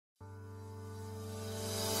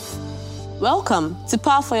Welcome to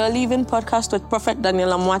Power for Your Living podcast with Prophet Daniel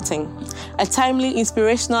Amwating, a timely,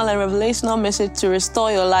 inspirational, and revelational message to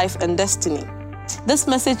restore your life and destiny. This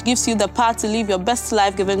message gives you the power to live your best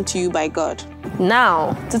life given to you by God.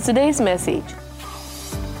 Now, to today's message.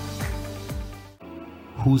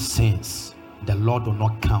 Who sins, the Lord will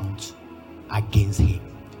not count against him.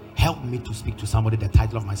 Help me to speak to somebody. The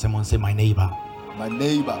title of my sermon say, my neighbor. My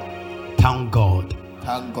neighbor. Thank God.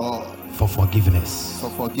 Thank God for forgiveness. for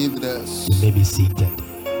forgiveness. You may be seated.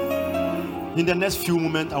 In the next few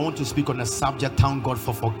moments, I want to speak on the subject, thank God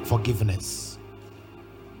for forgiveness.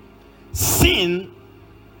 Sin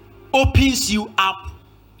opens you up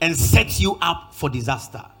and sets you up for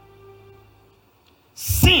disaster.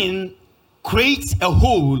 Sin creates a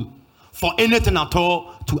hole for anything at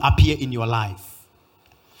all to appear in your life.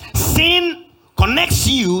 Sin connects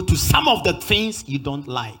you to some of the things you don't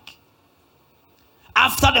like.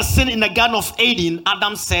 After the sin in the Garden of Eden,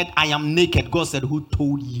 Adam said, I am naked. God said, who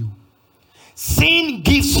told you? Sin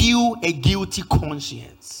gives you a guilty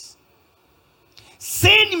conscience.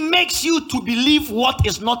 Sin makes you to believe what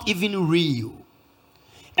is not even real.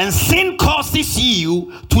 And sin causes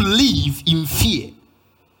you to live in fear.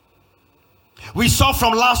 We saw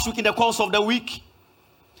from last week in the course of the week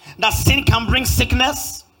that sin can bring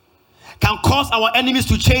sickness, can cause our enemies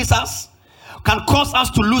to chase us, can cause us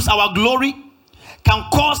to lose our glory, can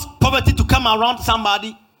cause poverty to come around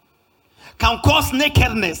somebody, can cause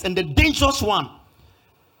nakedness, and the dangerous one,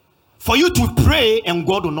 for you to pray and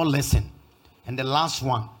God will not listen. And the last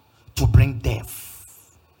one, to bring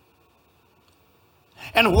death.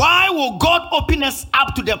 And why will God open us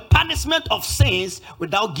up to the punishment of sins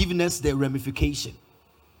without giving us the ramification?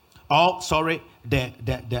 The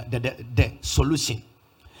solution.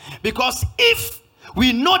 Because if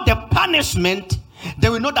we know the punishment,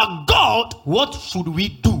 then we know that God, what should we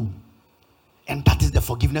do? And that is the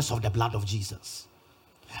forgiveness of the blood of Jesus.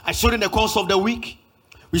 I showed in the course of the week,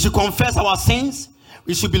 we should confess our sins.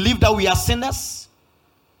 We should believe that we are sinners.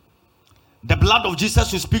 The blood of Jesus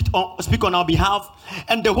should speak on our behalf.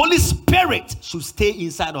 And the Holy Spirit should stay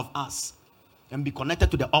inside of us and be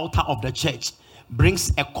connected to the altar of the church.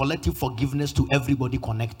 Brings a collective forgiveness to everybody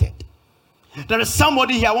connected. There is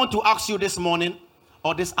somebody here, I want to ask you this morning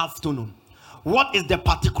or this afternoon. What is the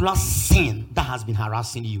particular sin that has been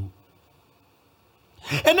harassing you?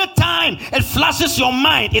 Anytime it flashes your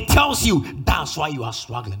mind, it tells you that's why you are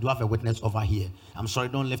struggling. Do you have a witness over here? I'm sorry,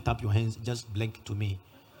 don't lift up your hands. Just blink to me.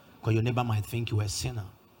 Because your neighbor might think you are a sinner.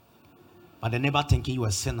 But the neighbor thinking you are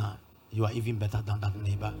a sinner, you are even better than that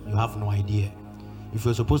neighbor. You have no idea. If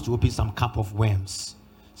you're supposed to open some cup of worms,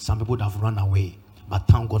 some people would have run away. But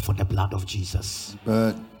thank God for the blood of Jesus.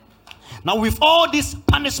 But now with all this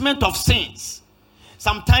punishment of sins,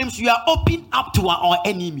 sometimes we are open up to our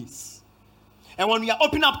enemies. And when we are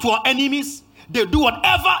open up to our enemies, they do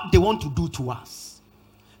whatever they want to do to us.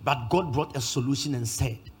 But God brought a solution and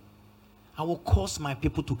said, I will cause my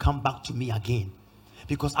people to come back to me again.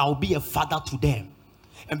 Because I will be a father to them.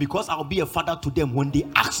 And because I will be a father to them, when they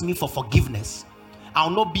ask me for forgiveness, I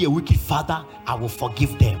will not be a wicked father, I will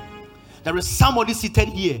forgive them. There is somebody seated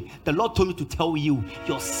here. The Lord told me to tell you,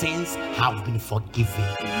 your sins have been forgiven.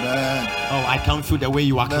 Amen. Oh, I can feel the way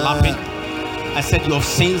you are Amen. clapping. I said, your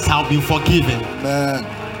sins have been forgiven. Amen.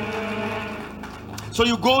 So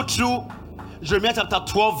you go through Jeremiah chapter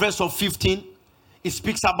 12, verse 15. It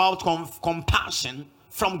speaks about compassion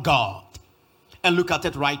from God. And look at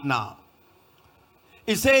it right now.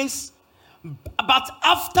 It says, but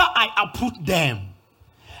after I uproot them,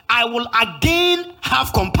 I will again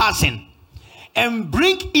have compassion and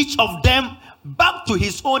bring each of them back to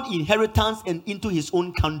his own inheritance and into his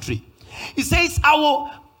own country. He says, I will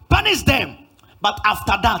punish them, but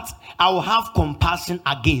after that, I will have compassion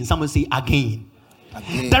again. Someone say again.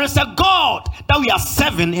 There is a God that we are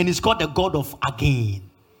serving, and it's called the God of again.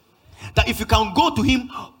 That if you can go to him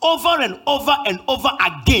over and over and over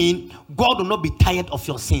again, God will not be tired of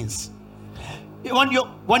your sins. When you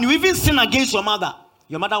even sin against your mother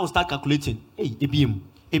will start calculating. Hey, ABM.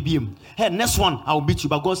 Hey, next one, I will beat you.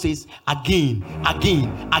 But God says, again,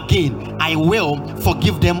 I will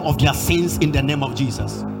forgive them of their sins in the name of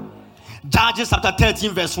Jesus. Judges chapter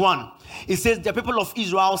 13, verse 1. It says, the people of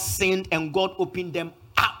Israel sinned and God opened them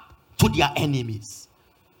up to their enemies.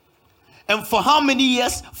 And for how many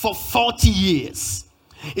years? For 40 years.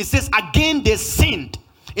 It says, again they sinned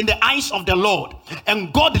in the eyes of the Lord.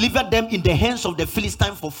 And God delivered them in the hands of the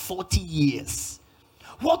Philistines for 40 years.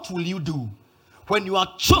 What will you do when you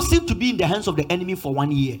are chosen to be in the hands of the enemy for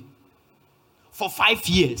 1 year, for 5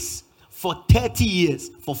 years, for 30 years,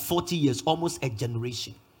 for 40 years, almost a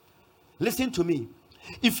generation? Listen to me.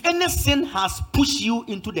 If any sin has pushed you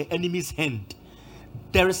into the enemy's hand,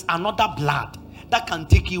 there is another blood that can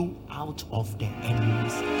take you out of the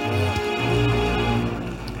enemy's hand.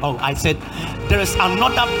 Oh, I said there is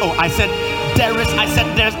another. Oh, I said there is. I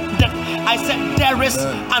said there's. I said there is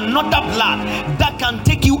another blood that can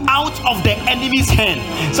take you out of the enemy's hand.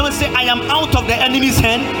 Someone say, I am out of the enemy's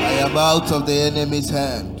hand. I am out of the enemy's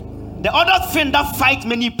hand. The other thing that fights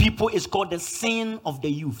many people is called the sin of the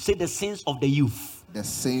youth. Say the sins of the youth. The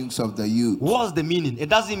sins of the youth. What's the meaning? It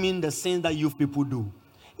doesn't mean the sins that youth people do.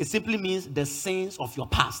 It simply means the sins of your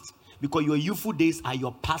past. Because your youthful days are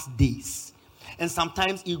your past days. And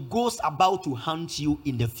sometimes it goes about to haunt you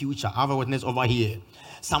in the future. I have a witness over here.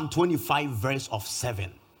 Psalm 25 verse of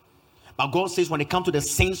 7. But God says, when it comes to the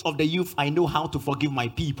sins of the youth, I know how to forgive my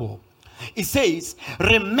people. It says,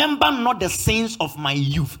 remember not the sins of my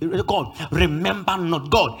youth. God, remember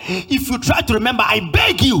not. God, if you try to remember, I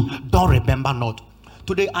beg you, don't remember not.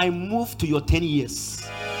 Today I move to your 10 years.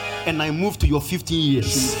 And I move to your 15 years.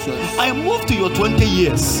 Jesus. I move to your 20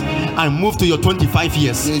 years. I move to your 25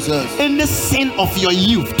 years. Jesus. In the sin of your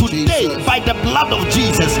youth, today, Jesus. by the blood of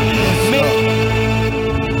Jesus, may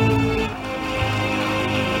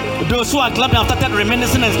those who are glad have started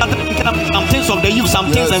reminiscing and started thinking of some things of the youth, some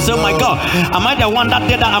things, and say, oh my God, am I the one that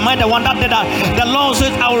did that? Am I the one that did that? The Lord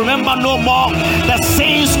says, I will remember no more the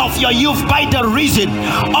sins of your youth by the reason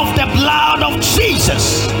of the blood of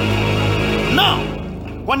Jesus. Now,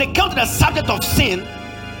 when it comes to the subject of sin,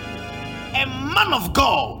 a man of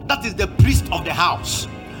God, that is the priest of the house,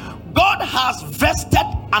 God has vested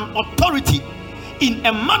an authority in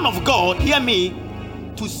a man of God, hear me,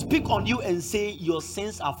 to speak on you and say your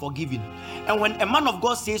sins are forgiven. And when a man of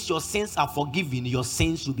God says your sins are forgiven, your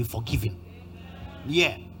sins will be forgiven.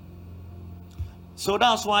 Yeah. So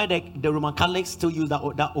that's why the Roman Catholics still use that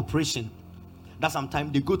operation. That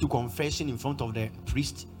sometimes they go to confession in front of the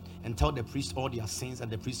priest and tell the priest all their sins,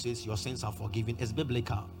 and the priest says your sins are forgiven. It's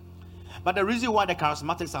biblical. But the reason why the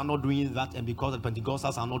charismatics are not doing that, and because the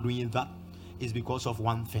Pentecostals are not doing that, is because of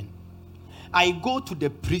one thing. I go to the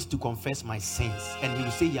priest to confess my sins, and he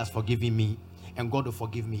will say he has forgiven me, and God will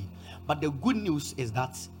forgive me. But the good news is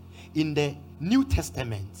that in the New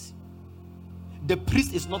Testament, the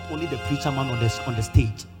priest is not only the preacher man on the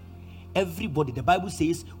stage. Everybody, the Bible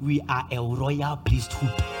says, we are a royal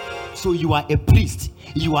priesthood. So you are a priest.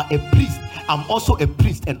 You are a priest. I'm also a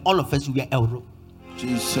priest, and all of us, we are a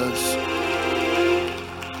Jesus.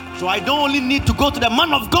 So I don't only need to go to the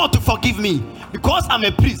man of God to forgive me. Because I'm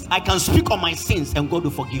a priest, I can speak on my sins and God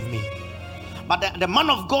will forgive me. But the man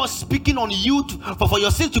of God speaking on you for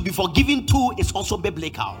your sins to be forgiven too is also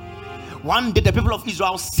biblical. One day the people of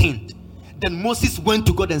Israel sinned. Then Moses went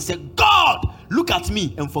to God and said, God, look at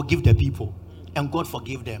me and forgive the people. And God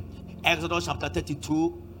forgave them. Exodus chapter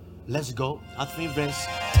 32. Let's go. I think verse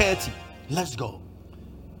 30. Let's go.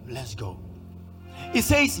 Let's go. It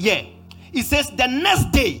says, yeah. It says, the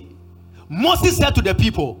next day, Moses said to the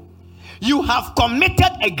people, you have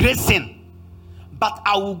committed a great sin, but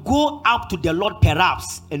I will go up to the Lord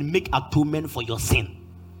perhaps and make atonement for your sin.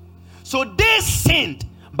 So they sinned,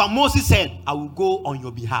 but Moses said, I will go on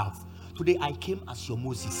your behalf. Today I came as your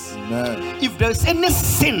Moses. Amen. If there is any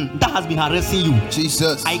sin that has been harassing you,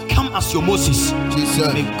 Jesus, I come as your Moses.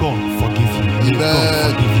 Jesus. May God forgive you. May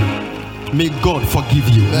Amen. God forgive you. May God forgive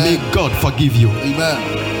you. Amen. May God forgive you.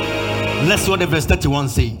 Amen. Let's see what the verse 31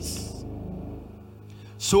 says.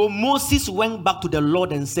 So Moses went back to the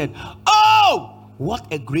Lord and said, oh, what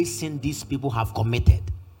a great sin these people have committed.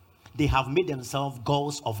 They have made themselves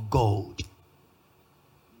gods of gold.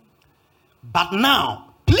 But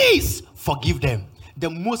now, please forgive them.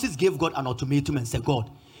 Then Moses gave God an ultimatum and said,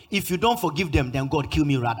 God, if you don't forgive them, then God kill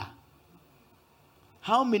me rather.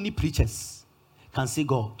 How many preachers can say,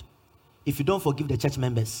 God, if you don't forgive the church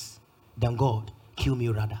members, then God kill me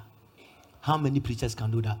rather? How many preachers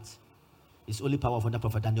can do that? It's only powerful that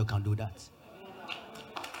Prophet Daniel can do that.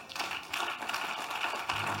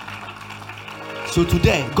 So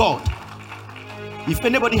today, God, if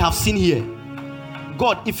anybody have sinned here,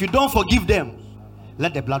 God, if you don't forgive them,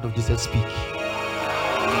 let the blood of Jesus speak.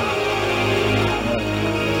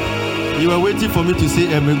 You were waiting for me to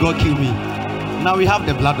say, may God kill me. Now we have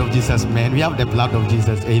the blood of Jesus, man. We have the blood of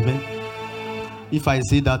Jesus. Amen. If I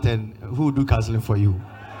say that, then who will do counseling for you?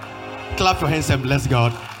 Clap your hands and bless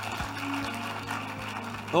God.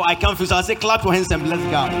 Oh, I can't feel so I say clap your hands and bless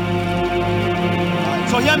God.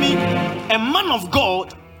 So hear me. A man of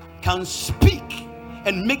God can speak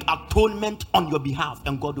and make atonement on your behalf,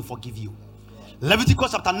 and God will forgive you.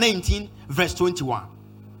 Leviticus chapter 19 verse 21.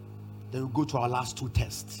 Then we'll go to our last two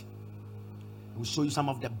tests. We'll show you some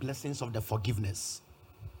of the blessings of the forgiveness.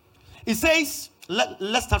 It says,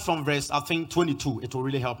 let's start from verse, I think, 22. It will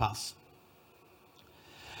really help us.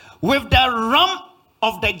 With the ram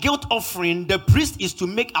of the guilt offering, the priest is to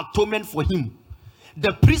make atonement for him.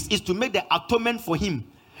 The priest is to make the atonement for him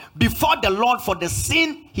before the Lord for the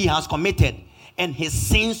sin he has committed, and his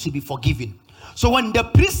sins to be forgiven. So when the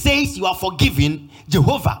priest says you are forgiven,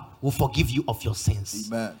 Jehovah will forgive you of your sins.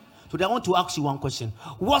 Amen. Today I want to ask you one question.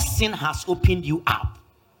 What sin has opened you up?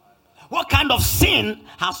 What kind of sin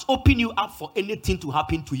has opened you up for anything to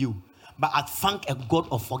happen to you? But I thank a God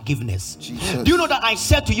of forgiveness. Jesus. Do you know that I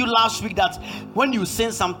said to you last week that when you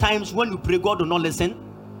sin, sometimes when you pray, God will not listen,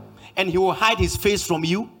 and he will hide his face from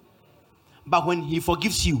you. But when he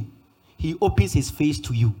forgives you, he opens his face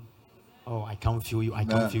to you. Oh, I can't feel you. I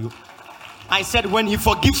can't feel you. I said when he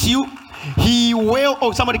forgives you, he will.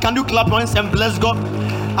 Oh, somebody, can you clap your hands and bless God?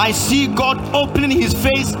 I see God opening his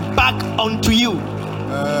face back onto you.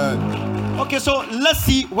 Okay, so let's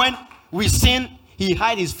see. When we sin, he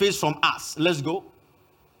hides his face from us. Let's go.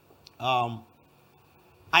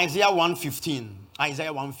 Isaiah 1:15.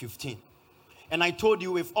 Isaiah 1:15. And I told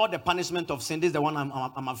you, with all the punishment of sin, this is the one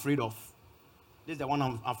I'm afraid of. This is the one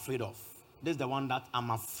I'm afraid of. This is the one that I'm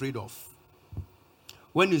afraid of.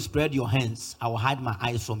 When you spread your hands, I will hide my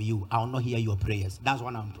eyes from you. I will not hear your prayers. That's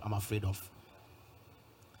what I'm afraid of.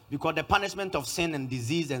 Because the punishment of sin and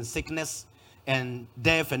disease and sickness and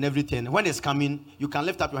death and everything, when it's coming, you can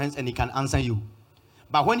lift up your hands and he can answer you.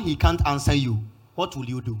 But when he can't answer you, what will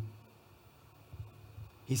you do?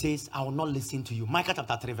 He says, I will not listen to you. Micah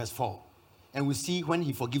chapter 3 verse 4. And we see when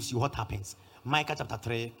he forgives you, what happens. Micah chapter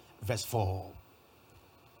 3 verse 4.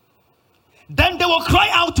 Then they will cry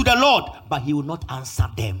out to the Lord, but he will not answer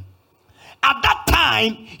them. At that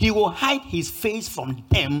time, he will hide his face from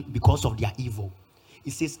them because of their evil. He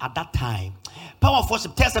says, at that time, power of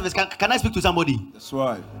worship, test service. Can I speak to somebody? That's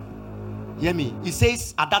right. Hear me. He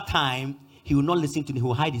says, at that time, he will not listen to me. He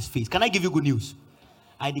will hide his face. Can I give you good news?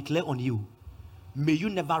 I declare on you, may you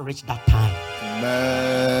never reach that time.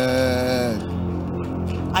 Amen.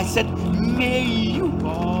 I said, may you.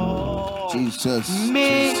 Jesus.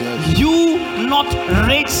 May Jesus. you not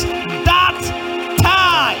reach that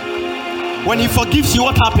time. When he forgives you,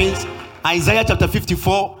 what happens? Isaiah chapter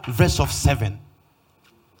 54, verse of 7.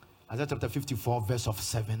 Isaiah chapter 54, verse of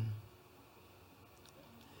 7.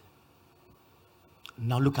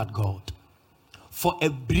 Now look at God. For a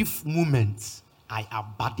brief moment, I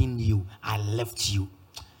abandoned you. I left you.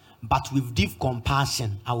 But with deep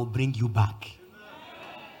compassion, I will bring you back.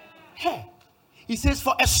 Hey. He says,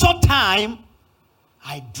 for a short time,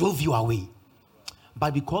 I drove you away.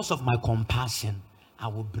 But because of my compassion, I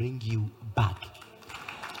will bring you back.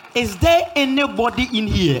 Is there anybody in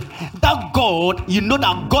here that God, you know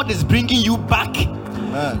that God is bringing you back?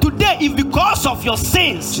 Amen. Today, if because of your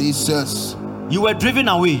sins, Jesus. you were driven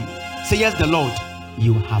away, say, yes, the Lord,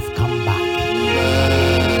 you have come back.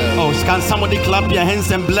 Amen. Oh, can somebody clap their hands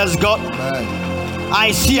and bless God? Amen.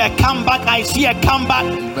 I see a comeback. I see a comeback.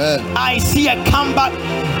 Amen. I see a comeback.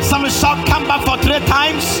 Some shall come back for 3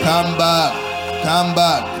 times. Come back. Come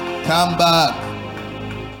back. Come back.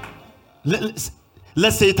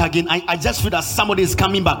 Let's say it again. I just feel that somebody is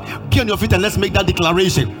coming back. Be on your feet and let's make that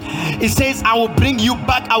declaration. It says, I will bring you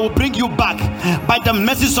back. I will bring you back. By the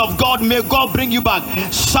message of God, may God bring you back.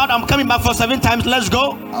 Shout, I'm coming back for 7 times. Let's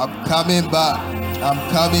go. I'm coming back. I'm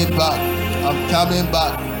coming back. I'm coming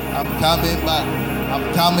back. I'm coming back.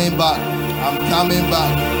 I'm coming back. I'm coming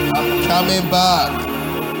back. I'm coming back.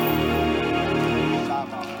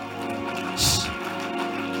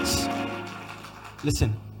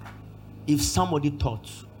 Listen, if somebody thought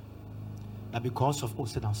that because of,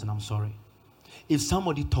 sit down, I'm sorry. If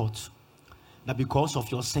somebody thought that because of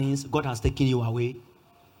your sins, God has taken you away,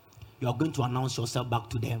 you are going to announce yourself back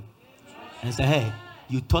to them and say, hey,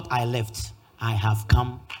 you thought I left. I have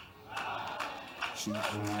come.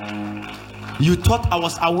 You thought I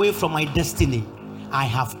was away from my destiny. I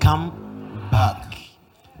have come back.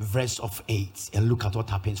 Verse of 8. And look at what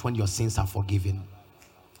happens when your sins are forgiven.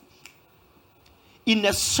 In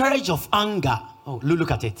a surge of anger, oh,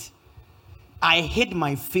 look at it. I hid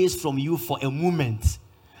my face from you for a moment,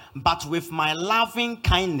 but with my loving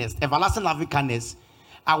kindness, everlasting loving kindness,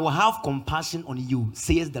 I will have compassion on you,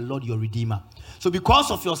 says the Lord your Redeemer. So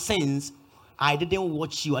because of your sins, I didn't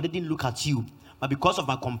watch you, I didn't look at you, but because of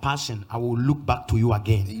my compassion, I will look back to you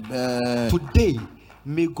again. Amen. Today,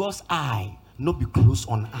 may God's eye not be closed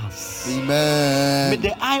on us. Amen. May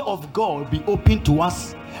the eye of God be open to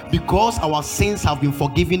us because our sins have been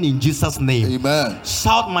forgiven in Jesus' name. Amen.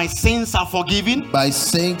 Shout, my sins are forgiven. My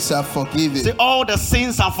sins are forgiven. Say, all the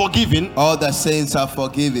sins are forgiven. All the sins are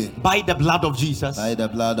forgiven. By the blood of Jesus. By the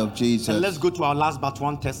blood of Jesus. And let's go to our last but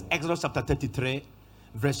one test. Exodus chapter 33,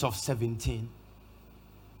 verse of 17.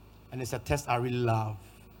 And it's a test I really love.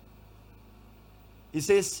 It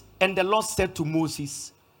says, and the Lord said to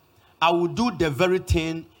Moses, I will do the very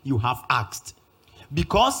thing you have asked,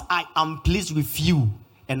 because I am pleased with you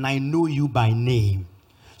and I know you by name.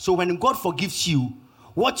 So when God forgives you,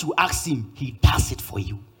 what you ask him, he does it for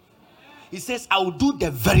you. He says, I will do the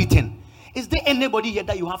very thing. Is there anybody here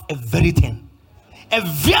that you have a very thing? A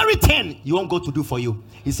very thing you want God to do for you?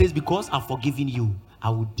 He says, because I've forgiven you, I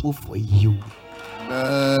will do for you.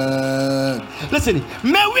 Listen,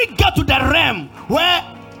 may we get to the realm where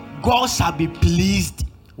God shall be pleased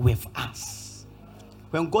with us.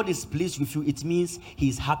 When God is pleased with you, it means he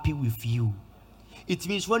is happy with you. It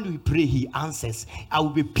means when we pray, he answers. I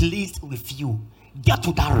will be pleased with you. Get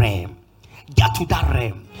to that realm. Get to that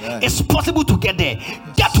realm. Amen. It's possible to get there.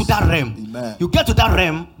 Get to that realm. Amen. You get to that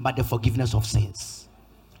realm by the forgiveness of sins.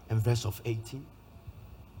 And verse of 18.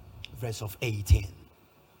 Verse of 18.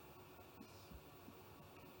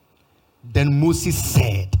 Then Moses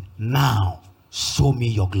said, now show me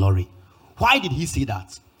your glory. Why did he say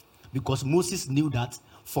that? Because Moses knew that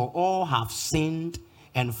for all have sinned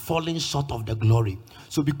and fallen short of the glory.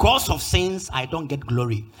 So because of sins, I don't get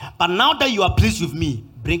glory. But now that you are pleased with me,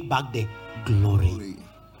 bring back the glory.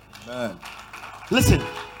 Amen. Listen,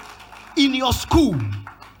 in your school,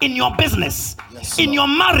 in your business, yes, in Lord. your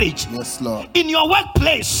marriage, yes, Lord. in your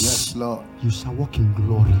workplace, yes, Lord. You shall walk in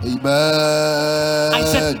glory. Amen. I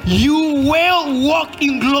said, you will walk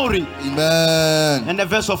in glory. Amen. And the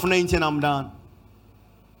verse of 19, I'm done.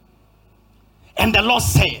 And the Lord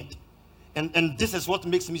said, and this is what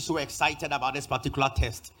makes me so excited about this particular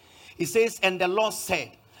test. It says, and the Lord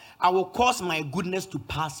said, I will cause my goodness to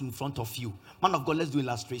pass in front of you. Man of God, let's do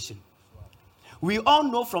illustration. We all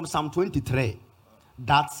know from Psalm 23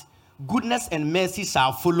 that goodness and mercy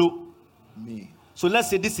shall follow me. So let's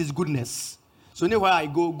say this is goodness. So anywhere I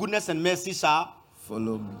go, goodness and mercy shall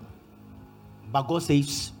follow me. But God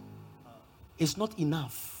says, it's not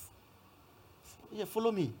enough. Yeah,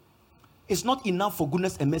 follow me. It's not enough for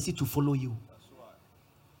goodness and mercy to follow you.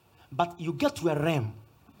 But you get to a realm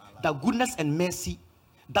that goodness and mercy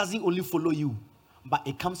doesn't only follow you, but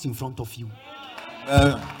it comes in front of you.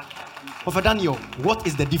 Prophet Daniel, what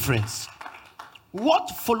is the difference?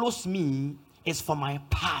 What follows me is for my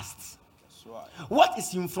past. What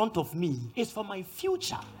is in front of me is for my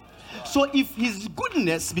future. So if his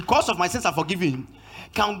goodness, because of my sins are forgiven,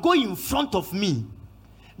 can go in front of me,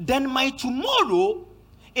 then my tomorrow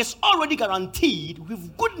is already guaranteed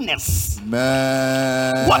with goodness.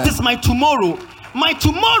 Amen. What is my tomorrow? My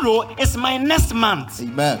tomorrow is my next month.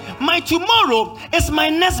 Amen. My tomorrow is my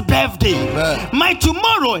next birthday. Amen. My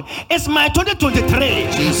tomorrow is my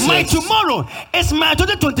 2023. Jesus. My tomorrow is my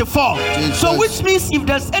 2024. Jesus. So which means if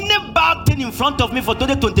there's any bad thing in front of me for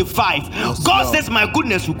 2025, yes, God Lord. says my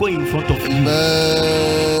goodness will go in front of you.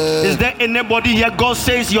 Amen. Is there anybody here? God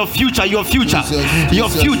says your future, your future, Jesus. your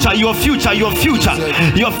future, your future, your future,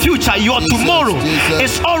 Jesus. your future, your Jesus. tomorrow Jesus.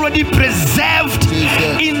 is already preserved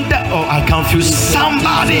Jesus. in the. Oh, I confuse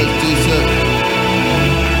somebody. Jesus.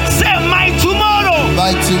 Say my tomorrow.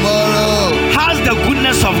 My tomorrow Has the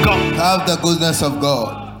goodness of God. have the goodness of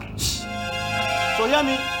God. So hear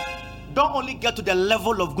me. Don't only get to the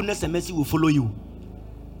level of goodness and mercy will follow you.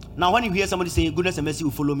 Now when you hear somebody saying goodness and mercy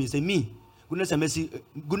will follow me, say me. Goodness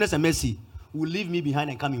and mercy will leave me behind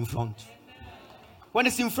and come in front. When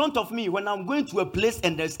it's in front of me, when I'm going to a place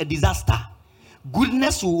and there's a disaster,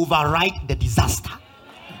 goodness will override the disaster.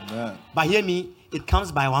 Amen. But hear me, it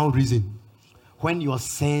comes by one reason. When your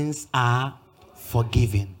sins are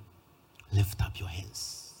forgiven, lift up your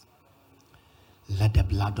hands. Let the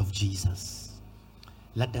blood of Jesus,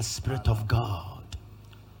 let the Spirit of God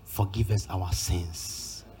forgive us our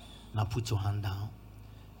sins. Now put your hand down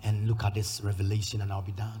and look at this revelation and I'll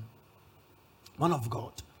be done. Man of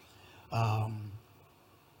God,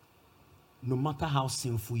 no matter how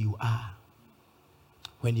sinful you are,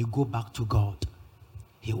 when you go back to God,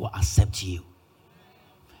 he will accept you.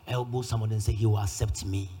 Elbow someone and say, he will accept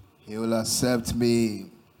me. He will accept me.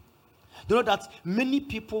 You know that many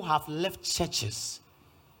people have left churches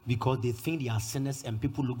because they think they are sinners and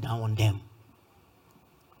people look down on them.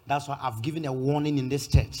 That's why I've given a warning in this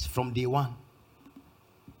church from day one.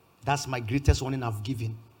 That's my greatest warning I've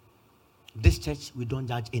given. This church, we don't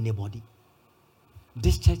judge anybody.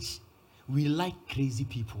 This church, we like crazy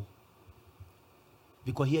people.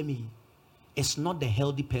 Because hear me, it's not the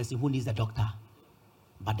healthy person who needs the doctor,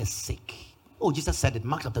 but the sick. Oh, Jesus said it,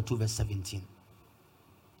 Mark chapter 2, verse 17.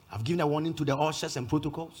 I've given a warning to the ushers and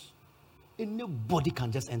protocols. Nobody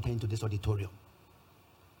can just enter into this auditorium.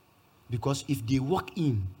 Because if they walk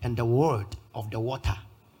in and the word of the water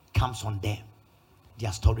comes on them,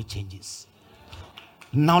 their story changes.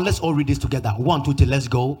 Now let's all read this together. 1, 2, 3, let's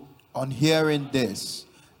go. On hearing this,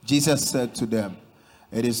 Jesus said to them,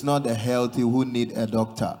 it is not the healthy who need a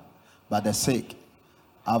doctor, but the sick.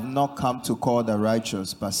 I've not come to call the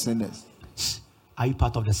righteous, but sinners. Are you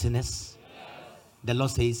part of the sinners? The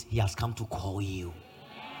Lord says he has come to call you.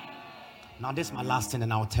 Now this is my last thing,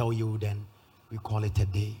 and I'll tell you, then we call it a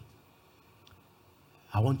day.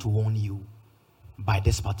 I want to warn you by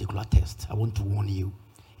this particular test. I want to warn you.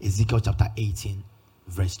 Ezekiel chapter 18,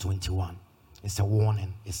 verse 21. It's a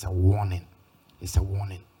warning. It's a warning. It's a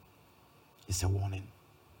warning. It's a warning.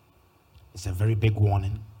 It's a very big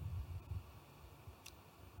warning.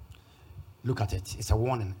 Look at it. It's a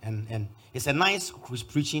warning. And it's a nice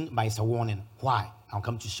preaching, but it's a warning. Why? I'll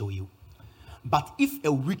come to show you. But if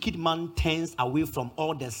a wicked man turns away from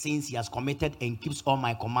all the sins he has committed and keeps all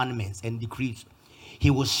my commandments and decrees, he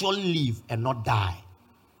will surely live and not die.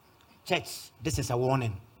 Church, this is a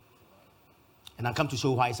warning. And I'll come to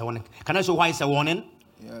show why it's a warning. Can I show why it's a warning?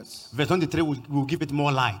 Yes. Verse 23 will give it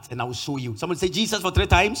more light, and I will show you. Someone say Jesus for 3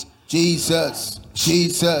 times. Jesus,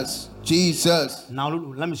 Jesus, Jesus. Now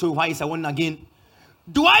let me show you why it's a warning again.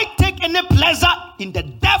 Do I take any pleasure in the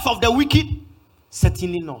death of the wicked?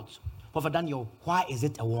 Certainly not. Prophet Daniel, why is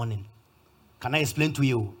it a warning? Can I explain to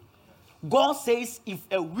you? God says if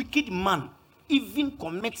a wicked man even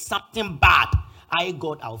commits something bad,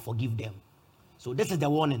 I'll forgive them. So this is the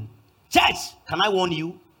warning. Church, can I warn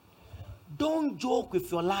you? Don't joke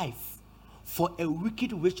with your life for a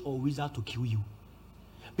wicked witch or wizard to kill you.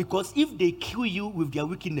 Because if they kill you with their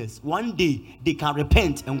wickedness, one day they can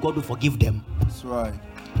repent and God will forgive them. That's right.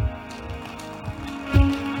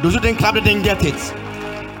 Those who didn't clap, they didn't get it.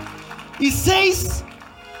 He says,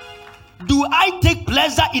 do I take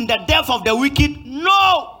pleasure in the death of the wicked?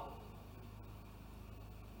 No.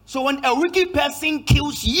 So when a wicked person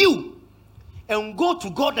kills you and go to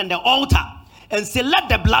God and the altar and say, let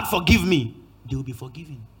the blood forgive me, they will be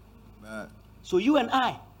forgiven. Man. So you and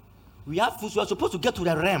I, we are supposed to get to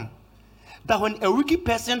the realm that when a wicked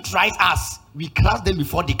person tries us, we crush them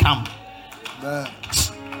before they come. Man.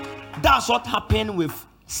 That's what happened with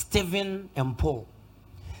Stephen and Paul.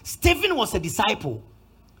 Stephen was a disciple.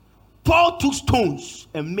 Paul took stones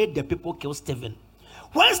and made the people kill Stephen.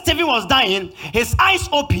 When Stephen was dying, his eyes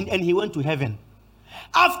opened and he went to heaven.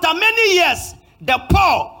 After many years, the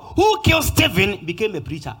Paul who killed Stephen became a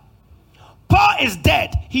preacher. Paul is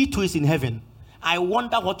dead. He too is in heaven. I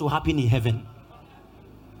wonder what will happen in heaven.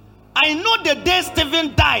 I know the day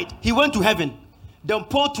Stephen died, he went to heaven. Then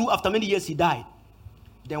Paul too, after many years, he died.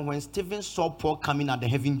 Then when Stephen saw Paul coming at the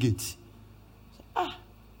heaven gate,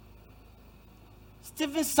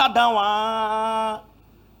 Stephen sat down.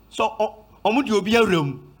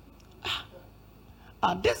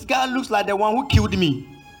 This guy looks like the one who killed me.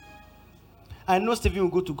 I know Stephen will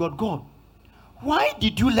go to God. God, why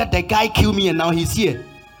did you let the guy kill me and now he's here?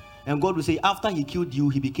 And God will say, after he killed you,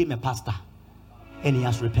 he became a pastor and he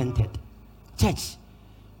has repented. Church,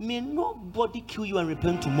 may nobody kill you and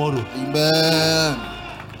repent tomorrow. Amen.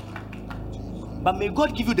 But may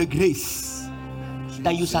God give you the grace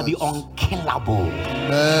that you shall be unkillable.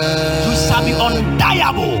 Amen. You shall be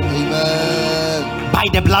undieable. Amen. By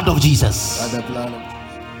the blood of Jesus. By the blood of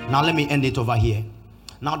Jesus. Now let me end it over here.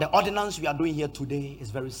 Now the ordinance we are doing here today is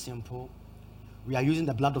very simple. We are using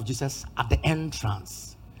the blood of Jesus at the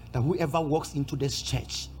entrance, that whoever walks into this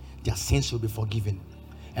church, their sins will be forgiven.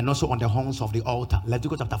 And also on the horns of the altar.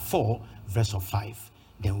 Leviticus chapter 4, verse 5.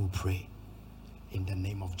 Then we'll pray in the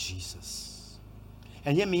name of Jesus.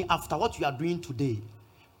 And hear me, after what we are doing today,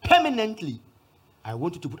 permanently, I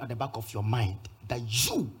want you to put at the back of your mind that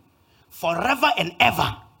you, forever and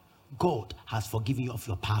ever, God has forgiven you of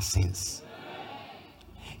your past sins.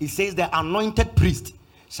 It says the anointed priest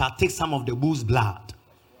shall take some of the bull's blood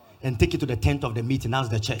and take it to the tent of the meeting. That's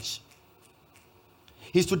the church.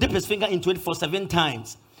 He's to dip his finger into it for 7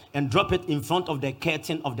 times and drop it in front of the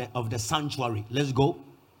curtain of the sanctuary. Let's go.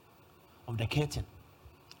 Of the curtain.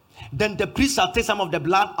 Then the priest shall take some of the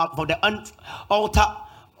blood from the altar,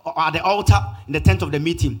 or at the altar in the tent of the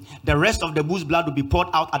meeting. The rest of the bull's blood will be poured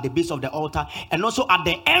out at the base of the altar and also at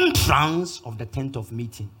the entrance of the tent of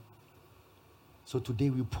meeting. So today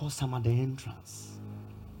we pour some at the entrance.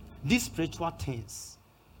 These spiritual things,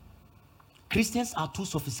 Christians are too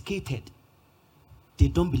sophisticated. They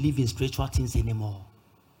don't believe in spiritual things anymore.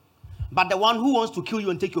 But the one who wants to kill you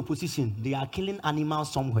and take your position, they are killing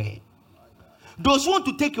animals somewhere. Those who want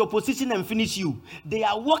to take your position and finish you, they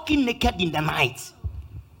are walking naked in the night.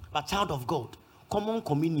 But child of God, common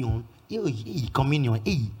communion, communion.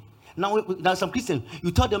 Now there are some Christians,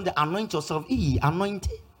 you tell them to anoint yourself, anoint.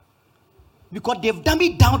 Because they've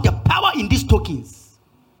dumbed down the power in these tokens.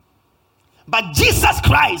 But Jesus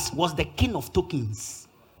Christ was the king of tokens.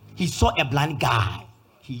 He saw a blind guy.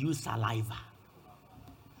 He used saliva.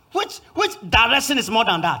 Which direction is more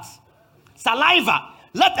than that? Saliva,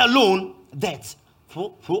 let alone that.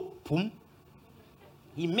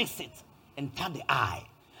 He mixed it and turned the eye.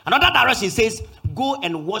 Another direction says, go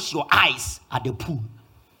and wash your eyes at the pool.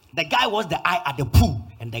 The guy was the eye at the pool,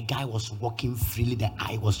 and the guy was walking freely. The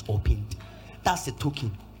eye was opened. That's the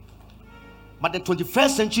token. But the 21st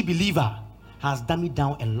century believer has dumbed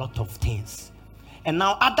down a lot of things. And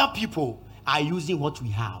now other people are using what we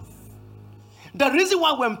have. The reason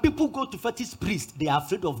why when people go to fetish priests, they are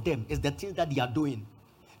afraid of them is the things that they are doing.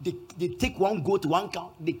 They take one goat, one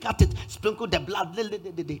cow, they cut it, sprinkle the blood.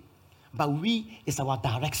 But it's our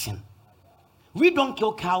direction. We don't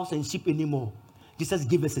kill cows and sheep anymore. Jesus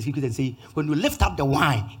gave us a secret and say, when you lift up the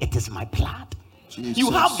wine, it is my blood. Jesus.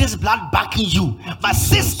 You have this blood backing you, but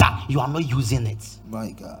sister, you are not using it.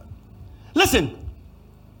 My God. Listen,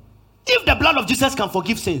 if the blood of Jesus can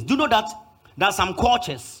forgive sins, do you know that there are some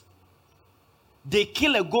cultures, they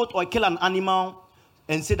kill a goat or kill an animal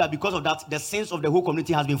and say that because of that, the sins of the whole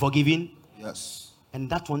community has been forgiven? Yes. And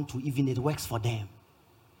that one too, even it works for them.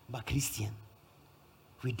 But Christian,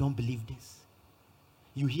 we don't believe this.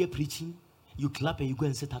 You hear preaching, you clap and you go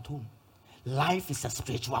and sit at home. Life is a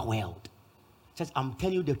spiritual world. Just, I'm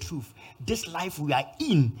telling you the truth. This life we are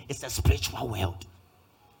in is a spiritual world.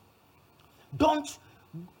 Don't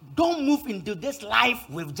move into this life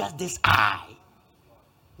with just this eye.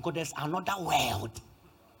 Because there's another world.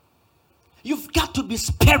 You've got to be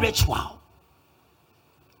spiritual.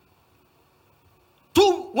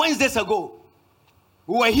 2 Wednesdays ago,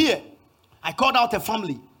 we were here. I called out a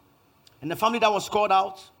family. And the family that was called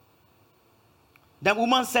out, the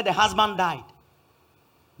woman said the husband died.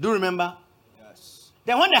 Do you remember? Yes.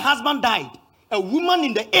 Then when the husband died, a woman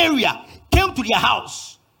in the area came to their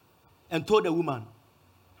house and told the woman,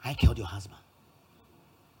 I killed your husband.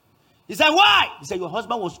 He said, why? He said, your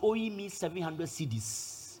husband was owing me 700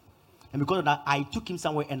 cedis. And because of that, I took him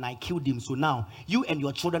somewhere and I killed him. So now, you and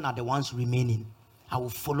your children are the ones remaining. I will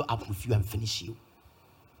follow up with you and finish you.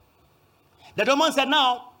 The woman said,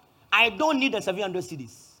 now, I don't need the 700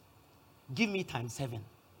 cedis. Give me times 7.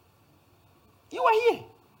 You were here.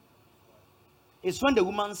 It's when the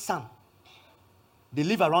woman's son, they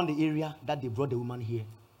live around the area, that they brought the woman here.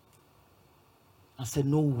 I said,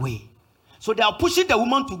 no way. So they are pushing the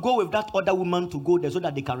woman to go with that other woman to go there so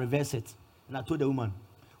that they can reverse it. And I told the woman,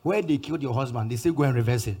 where they killed your husband, they say go and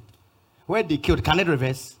reverse it. Where they killed, can it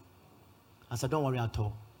reverse? I said, don't worry at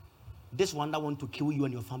all. This one that want to kill you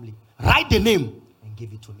and your family, write the name and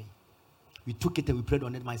give it to me. We took it and we prayed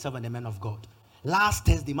on it, myself and the man of God. Last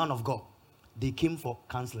Thursday, man of God, they came for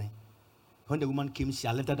counseling. When the woman came, she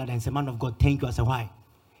lifted that and said, man of God, thank you. I said, why?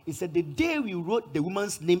 He said, the day we wrote the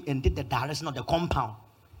woman's name and did the direction of the compound,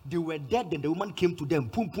 they were dead, then the woman came to them.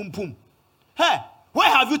 Boom, boom, boom. Hey, where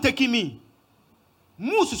have you taken me?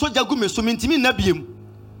 What?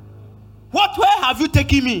 Where have you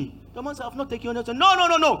taken me? The woman said, I have not taken you.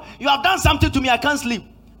 No. You have done something to me. I can't sleep.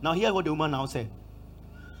 Now hear what the woman now said.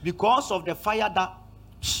 Because of the fire that...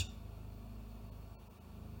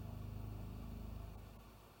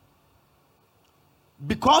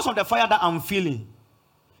 Because of the fire that I'm feeling,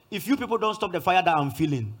 if you people don't stop the fire that I'm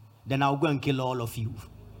feeling, then I'll go and kill all of you.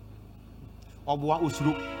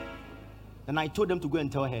 Then I told them to go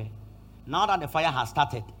and tell her, now that the fire has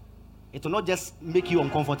started, it will not just make you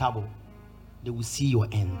uncomfortable. They will see your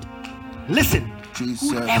end. Listen, Jesus.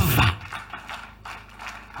 Whoever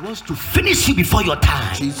wants to finish you before your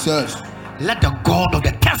time, Jesus, let the God of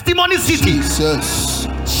the testimony city, Jesus,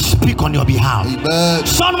 speak on your behalf. Amen.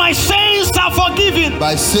 Son, my sins are forgiven.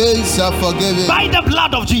 My sins are forgiven. By the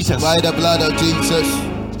blood of Jesus. By the blood of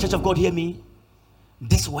Jesus. Church of God, hear me.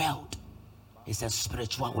 This world is a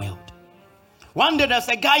spiritual world. One day there's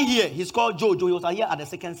a guy here. He's called Jojo. He was here at the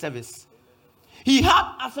second service. He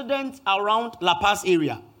had accidents around La Paz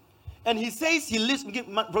area. And he says he lives...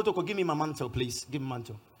 Protocol, give me my mantle, please. Give me my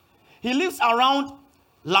mantle. He lives around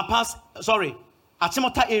La Paz...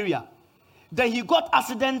 Achimota area. Then he got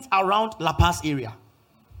accidents around La Paz area.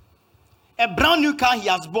 A brand new car he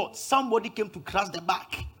has bought. Somebody came to crash the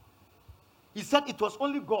back. He said it was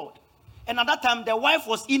only God. And at that time, the wife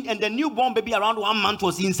was in and the newborn baby around 1 month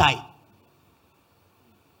was inside.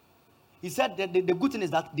 He said that the good thing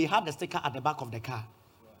is that they had the sticker at the back of the car.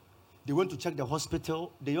 They went to check the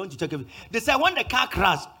hospital. They went to check everything. They said when the car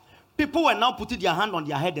crashed, people were now putting their hand on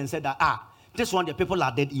their head and said that, this one, the people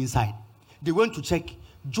are dead inside. They went to check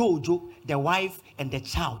Jojo, the wife, and the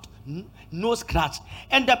child. No scratch.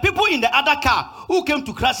 And the people in the other car who came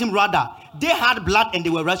to crash him rather, they had blood and they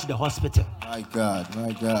were rushed to the hospital. My God,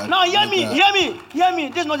 my God. Now hear me.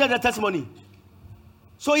 This is not just a testimony.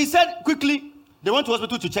 So he said quickly, they went to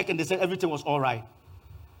hospital to check and they said everything was all right.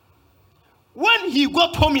 When he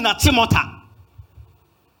got home in Achimota,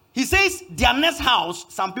 he says their next house,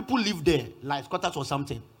 some people live there, like squatters or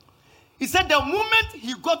something. He said the moment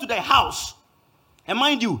he got to the house, and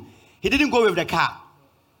mind you, he didn't go with the car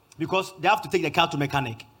because they have to take the car to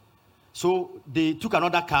mechanic. So they took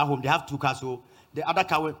another car home. They have 2 cars, so the other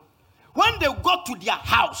car went. When they got to their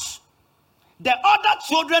house, the other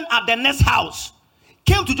children at the next house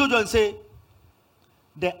came to Jojo and said,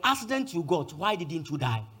 the accident you got, why didn't you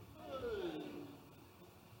die?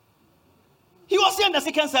 He was here in the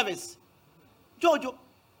second service. Jojo.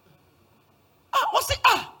 What's it?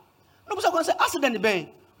 No, but I was accident, Ben.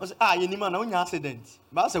 I said, you need man, only accident.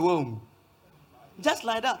 But I said, whoa. Just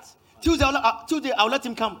like that. Tuesday, I'll let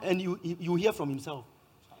him come and you hear from himself.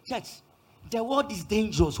 Church, the world is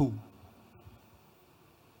dangerous.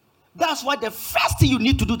 That's why the first thing you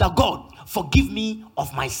need to do that God, forgive me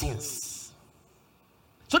of my sins.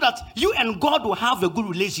 So that you and God will have a good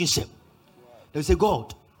relationship. They'll say,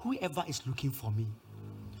 God, whoever is looking for me,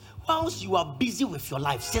 whilst you are busy with your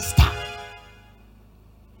life, sister,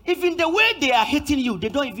 even the way they are hating you, they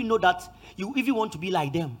don't even know that you even want to be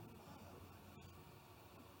like them.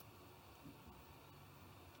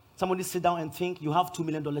 Somebody sit down and think you have $2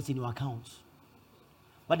 million in your account.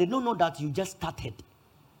 But they don't know that you just started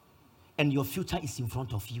and your future is in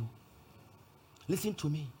front of you. Listen to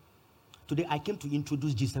me. Today I came to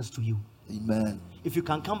introduce Jesus to you. Amen. If you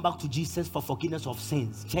can come back to Jesus for forgiveness of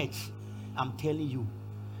sins, church, I'm telling you,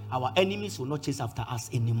 our enemies will not chase after us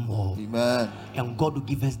anymore. Amen. And God will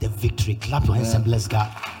give us the victory. Clap your hands and bless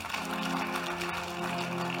God.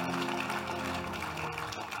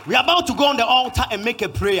 We are about to go on the altar and make a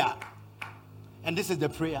prayer. And this is the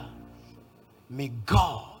prayer. May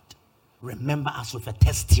God remember us with a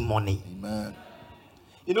testimony. Amen.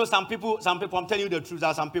 You know, some people, I'm telling you the truth,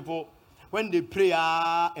 that some people, when they pray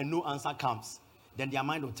and no answer comes, then their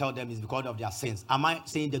mind will tell them it's because of their sins. Am I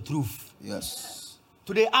saying the truth? Yes.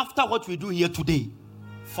 Today, after what we do here today,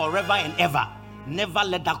 forever and ever, never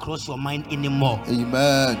let that cross your mind anymore.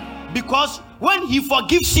 Amen. Because when he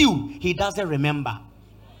forgives you, he doesn't remember.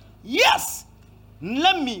 Yes.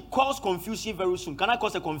 Let me cause confusion very soon. Can I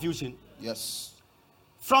cause a confusion? Yes.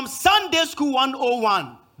 From Sunday School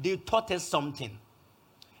 101, they taught us something.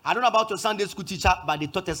 I don't know about your Sunday school teacher, but they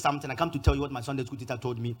taught us something. I come to tell you what my Sunday school teacher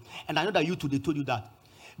told me. And I know that you too, they told you that.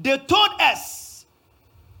 They told us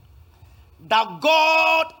that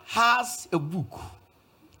God has a book.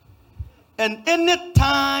 And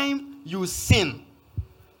anytime you sin,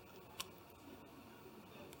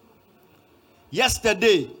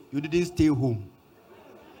 yesterday you didn't stay home.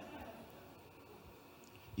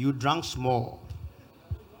 You drank small.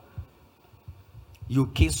 You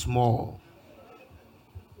kissed small.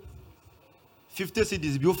 50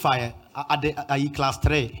 cedis bill fire at the class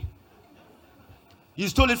 3. You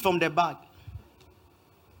stole it from the bag.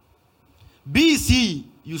 BC,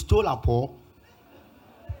 you stole a paw.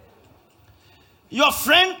 Your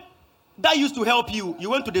friend that used to help you, you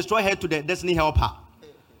went to destroy her to the destiny helper.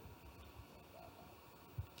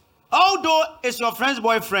 Although it's your friend's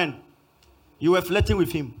boyfriend, you were flirting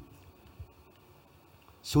with him.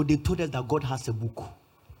 So they told us that God has a book.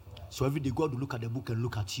 So every day God will look at the book and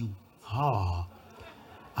look at you. I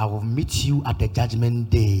will meet you at the judgment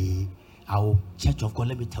day. Church of God,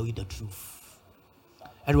 let me tell you the truth.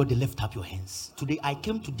 Everybody lift up your hands. Today I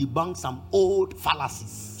came to debunk some old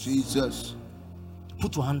fallacies. Jesus.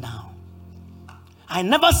 Put your hand down. I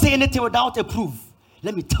never say anything without a proof.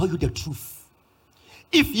 Let me tell you the truth.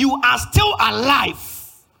 If you are still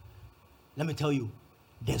alive, let me tell you,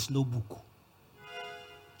 there's no book.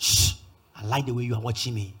 Shh. I like the way you are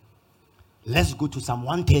watching me. Let's go to Psalm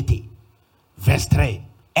 130, verse 3.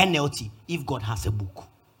 NLT, if God has a book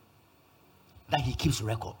that he keeps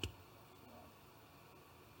record.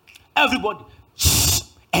 Everybody, shh,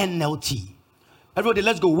 NLT. Everybody,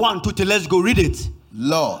 let's go. 1, 2, 3, let's go. Read it.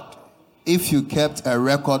 Lord, if you kept a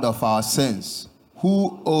record of our sins,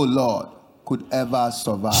 who, O Lord, could ever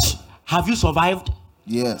survive? Shh. Have you survived?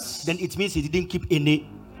 Yes. Then it means he didn't keep any.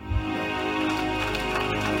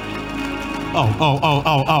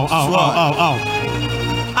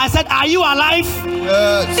 I said, are you alive?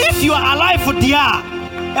 Yes. If you are alive, dear,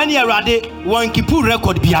 Any erade one kipu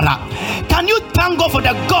record biara. Can you thank God for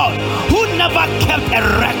the God who never kept a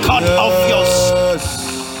record of yours?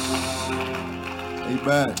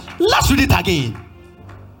 Amen. Let's read it again.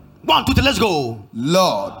 1, 2, 3, let's go.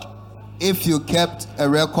 Lord, if you kept a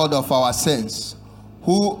record of our sins,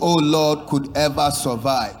 who, O Lord, could ever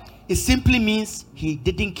survive? It simply means he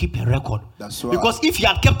didn't keep a record. That's right. Because if he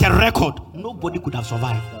had kept a record, nobody could have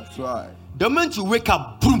survived. That's right. The moment you wake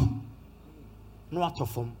up, boom, no out of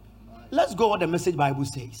form. Let's go what the Message Bible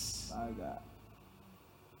says. My God.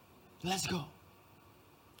 Let's go.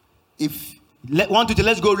 If 1, 2, 3,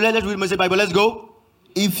 let's go. Let's read Message Bible. Let's go.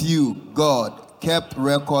 If you, God, kept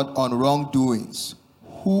record on wrongdoings,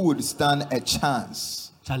 who would stand a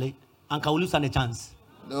chance? Charlie, Uncle, will you stand a chance?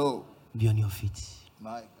 No. Be on your feet.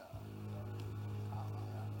 My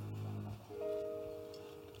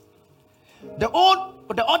God.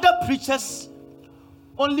 The other preachers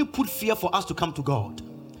only put fear for us to come to God.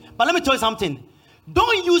 But let me tell you something.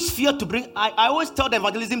 Don't use fear to bring. I always tell the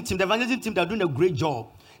evangelism team, they're doing a great job.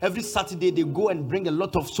 Every Saturday they go and bring a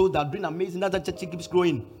lot of souls that are doing amazing. That church keeps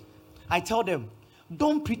growing. I tell them,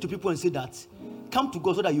 don't preach to people and say that come to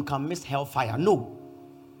God so that you can miss hellfire. No.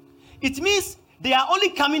 It means they are only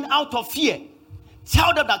coming out of fear.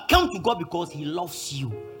 Tell them that come to God because He loves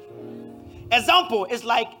you. Example, it's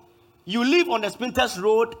like you live on the Spinters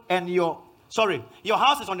Road and your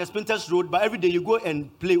house is on the Spinters Road, but every day you go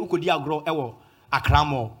and play Ukodiagro Ewo Accra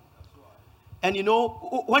Mall. And you know,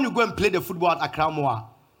 when you go and play the football at Accra Mall,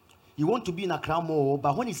 you want to be in Accra Mall,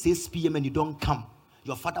 but when it says PM and you don't come,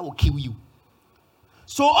 your father will kill you.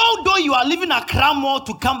 So although you are leaving Accra Mall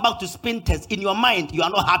to come back to Spinters, in your mind, you are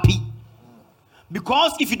not happy.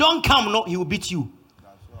 Because if you don't come, no, he will beat you.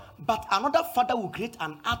 But another father will create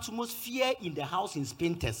an atmosphere in the house in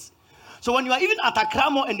Spinters. So when you are even at Accra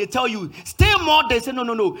Mall and they tell you, stay more, they say,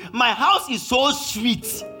 no. My house is so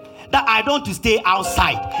sweet that I don't want to stay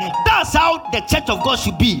outside. That's how the church of God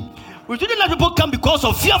should be. We shouldn't let people come because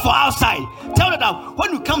of fear for outside. Tell them that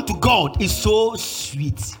when you come to God, it's so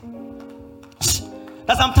sweet.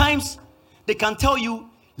 That sometimes they can tell you,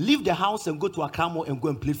 leave the house and go to Accra Mall and go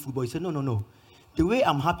and play football. You say, no. The way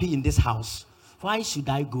I'm happy in this house, why should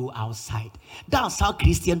I go outside? That's how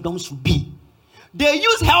Christendom should be. They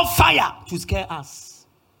use hellfire to scare us.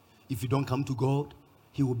 If you don't come to God,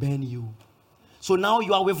 He will burn you. So now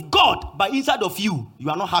you are with God, but inside of you, you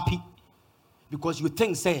are not happy. Because you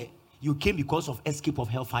think, say, you came because of escape of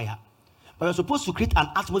hellfire. But you're supposed to create an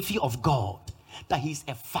atmosphere of God. That He's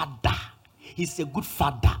a father. He's a good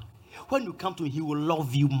father. When you come to Him, He will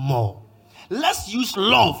love you more. Let's use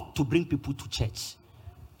love to bring people to church.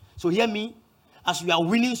 So hear me. As we are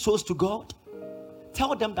winning souls to God,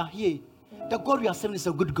 tell them that, hey, the God we are serving is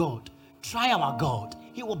a good God. Try our God.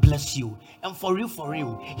 He will bless you. And for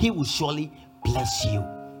real, He will surely bless you.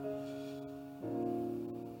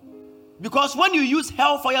 Because when you use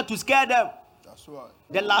hellfire to scare them, That's right.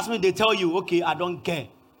 then last minute they tell you, okay, I don't care.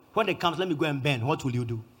 When they come, let me go and burn. What will you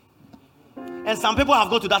do? And some people have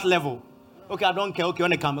got to that level. Okay, I don't care. Okay,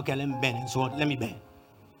 when they come, okay, let me burn. And so let me burn.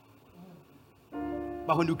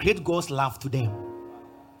 But when you create God's love to them,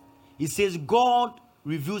 He says God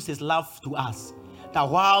reveals His love to us. That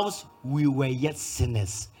whilst we were yet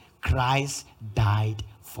sinners, Christ died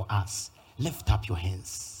for us. Lift up your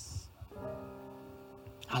hands.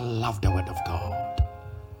 I love the word of God.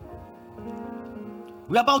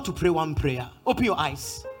 We're about to pray one prayer. Open your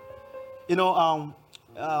eyes. You know,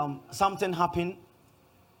 something happened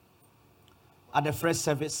at the first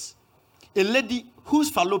service. A lady whose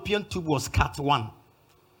fallopian tube was cut, one.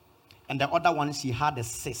 And the other one, she had a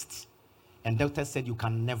cyst. And doctor said, you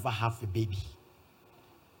can never have a baby.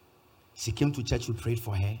 She came to church, we prayed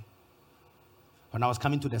for her. When I was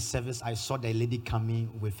coming to the service, I saw the lady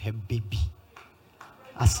coming with her baby.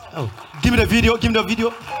 Give me the video.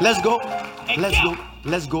 Let's go.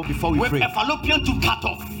 Let's go before we pray. With a fallopian tube cut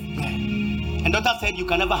off. And doctor said, you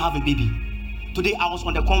can never have a baby. Today I was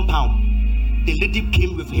on the compound. The lady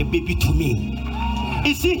came with her baby to me.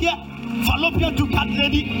 Is she here? Fallopian tube cut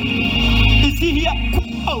lady. Is she here?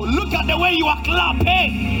 Oh, look at the way you are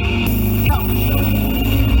clapping. Come.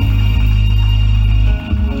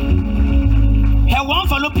 Her one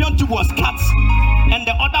fallopian tube was cut, and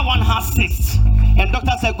the other one has cysts. And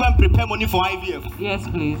doctor said, go and prepare money for IVF. Yes,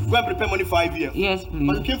 please. Go and prepare money for IVF. Yes, please.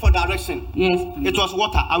 But you came for direction. Yes, please. It was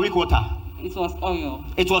water, awake water. It was oil.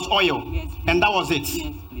 It was oil. Yes, please. And that was it.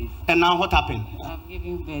 Yes, please. And now what happened? I've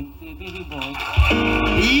given birth to a baby boy.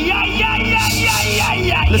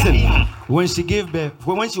 Yeah. Listen, when she gave birth,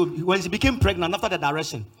 when she became pregnant after the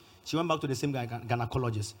direction, she went back to the same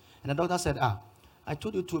gynecologist. And the doctor said, I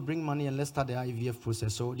told you to bring money and let's start the IVF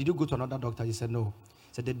process. So did you go to another doctor? He said, no.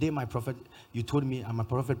 said, the day my prophet, you told me, and my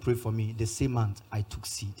prophet prayed for me, the same month I took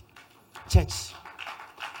seed. Church,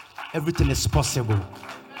 everything is possible.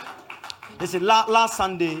 Listen, last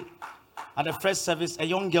Sunday at the first service, a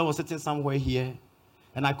young girl was sitting somewhere here,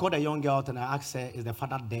 and I called a young girl out and I asked her, is the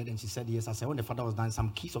father dead? And she said yes. I said, when the father was dying, some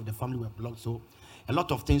keys of the family were blocked, so a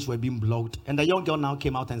lot of things were being blocked. And the young girl now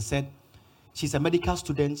came out and said, she's a medical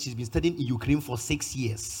student. She's been studying in Ukraine for 6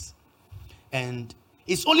 years. And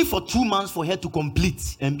it's only for 2 months for her to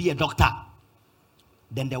complete and be a doctor.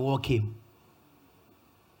 Then the war came.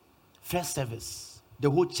 First service, the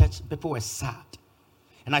whole church, people were sad.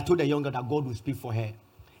 And I told the young girl that God will speak for her.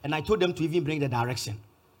 And I told them to even bring the direction.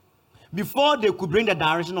 Before they could bring the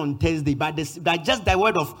direction on Thursday, by just the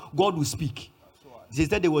word of God will speak. They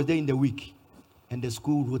said they was there in the week. And the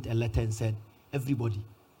school wrote a letter and said, everybody,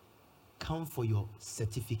 come for your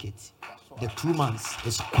certificate. The 2 months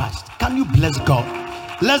is crashed. Can you bless God?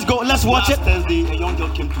 Let's go. Let's watch it. Thursday, a young girl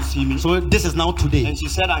came to see me. So this is now today. And she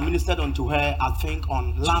said I ministered unto her, I think,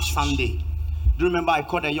 on last Sunday. Do you remember I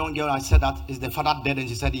called a young girl? I said that, is the father dead? And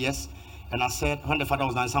she said yes. And I said, when the father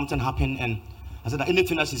was dying, something happened. And I said that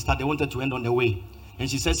anything that she started, they wanted to end on the way. And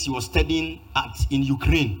she said she was studying in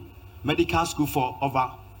Ukraine, medical school for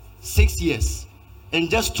over 6 years. And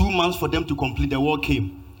just 2 months for them to complete, the war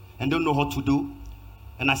came. And don't know what to do.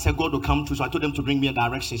 And I said, God will come through. So I told them to bring me a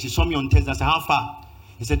direction. She saw me on Thursday. I said, how far?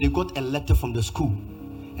 He said, they got a letter from the school.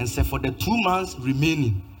 And said, for the 2 months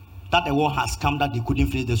remaining, that the war has come, that they couldn't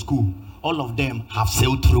finish the school. All of them have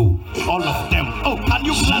sailed through. All of them. Oh, can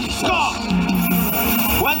you bless God?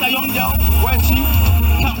 Where's the young girl? Where is she?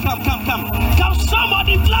 Come. Come,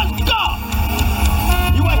 somebody bless God.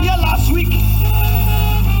 You were here last week.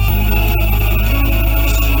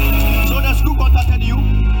 So the school contacted you?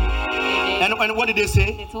 And what did they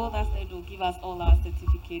say? They told us they will give us all our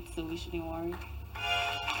certificates, so we shouldn't worry.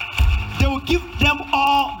 They will give them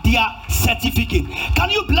all their certificate.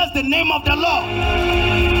 Can you bless the name of the Lord?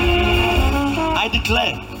 I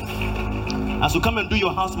declare, as you come and do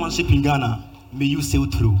your housemanship in Ghana, may you sail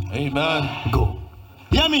through. Amen. Go.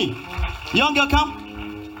 Hear me? Young girl,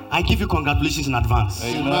 come. I give you congratulations in advance.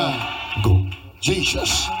 Amen. Go.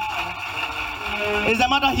 Jesus. Is the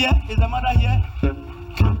mother here? Is the mother here?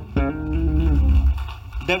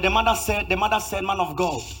 The mother said, man of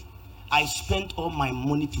God, I spent all my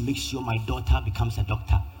money to make sure my daughter becomes a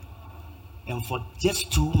doctor. And for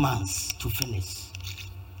just 2 months to finish.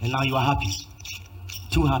 And now you are happy.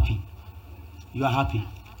 Too happy. You are happy.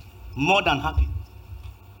 More than happy.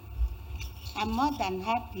 I'm more than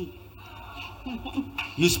happy.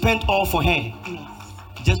 You spent all for her. Yes.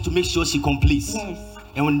 Just to make sure she completes. Yes.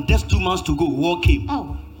 And when just 2 months to go, war came.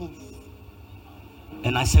 Oh, yes.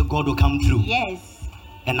 And I said, God will come through. Yes.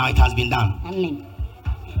 And now it has been done. Amen.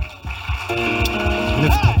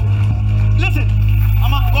 Listen.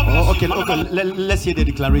 Mama, God bless Okay. Let's hear the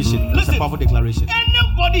declaration. It's a powerful declaration.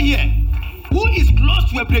 Anybody here who is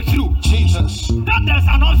close to a breakthrough, Jesus. that there's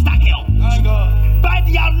an obstacle, My God. by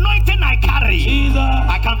the anointing I carry, Jesus.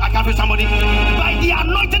 I can't feel somebody. By the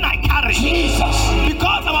anointing I carry, Jesus.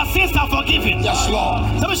 because our sins are forgiven. Yes,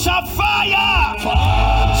 Lord. So shall fire.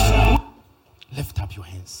 Lift up your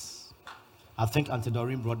hands. I think Auntie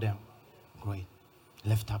Doreen brought them. Great.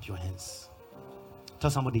 Lift up your hands. Tell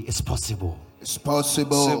somebody it's possible. It's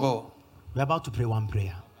possible. We're about to pray one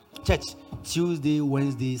prayer. Church, Tuesday,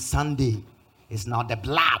 Wednesday, Sunday is now the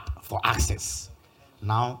blood for access.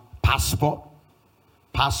 Now, passport,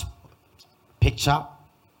 picture,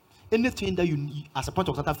 anything that you need as a point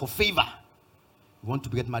of contact for favor. You want to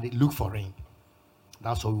get married, look for ring.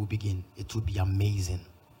 That's how we will begin. It will be amazing.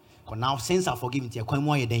 Because now, since I forgive it,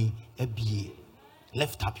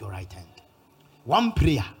 lift up your right hand. One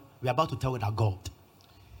prayer, we're about to tell that God,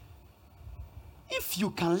 if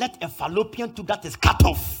you can let a fallopian tube that is cut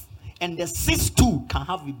off and the cyst too can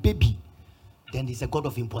have a baby, then he's a God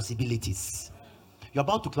of impossibilities. You're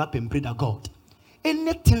about to clap and pray that God,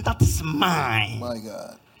 anything that is mine, My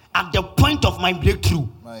God. at the point of my breakthrough,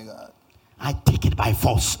 My God. I take it by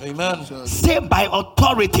force. Amen. Say by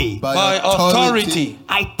authority. By authority.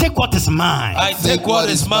 I take what is mine. I take what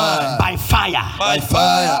is mine. By fire. By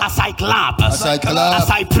fire. As I clap. As I clap. As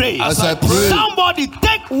I pray. As I pray. Somebody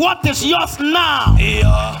take what is yours now. Pick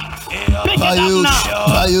it up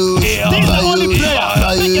now. This is the only prayer.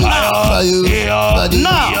 Pick it up.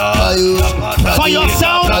 Now. For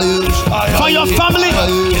yourself. For your family.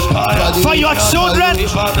 For your children.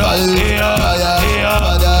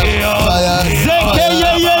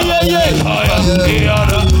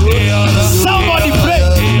 Somebody pray.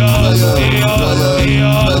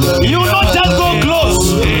 You not just go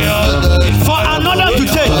close for another to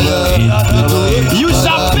take. You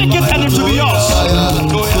shall pick it and it will be yours.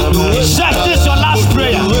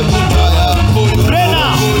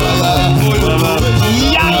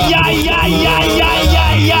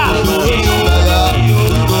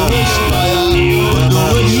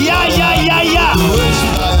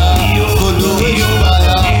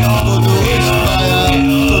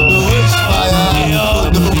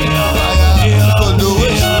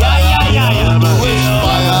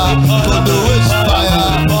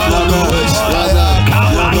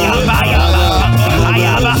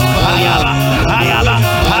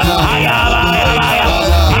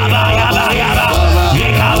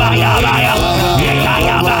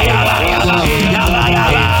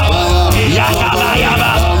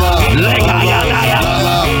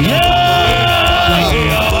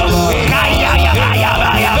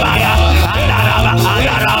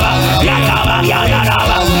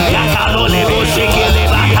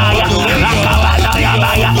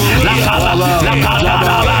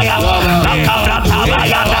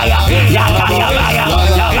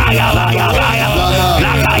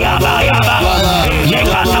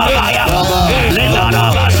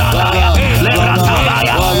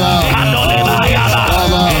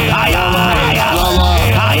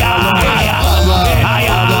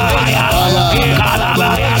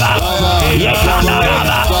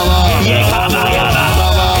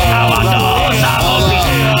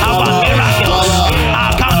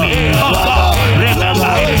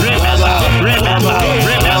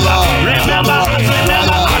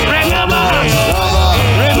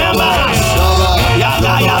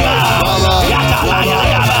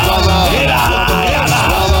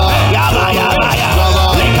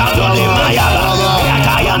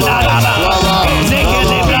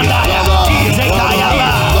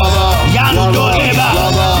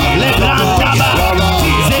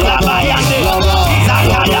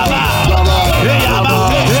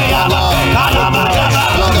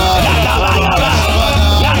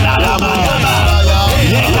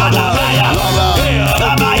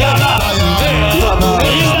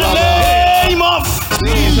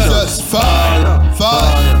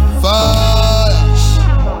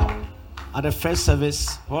 At the first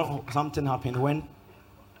service, something happened when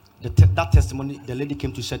that testimony, the lady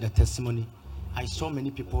came to share the testimony. I saw many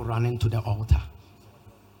people running to the altar.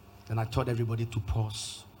 Then I told everybody to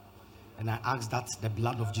pause. And I asked that the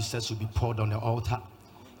blood of Jesus should be poured on the altar.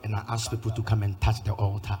 And I asked people to come and touch the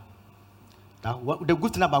altar. Now, the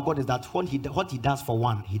good thing about God is that what he does for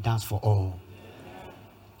one, he does for all.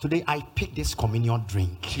 Today I picked this communion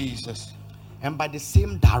drink. Jesus. And by the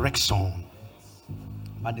same direction,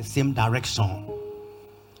 I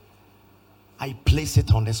place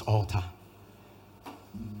it on this altar.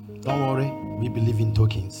 Don't worry, we believe in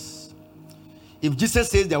tokens. If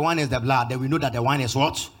Jesus says the wine is the blood, then we know that the wine is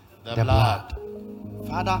what? The blood.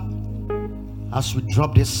 Father, as we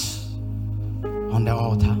drop this on the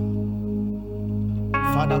altar,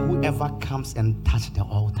 Father, whoever comes and touch the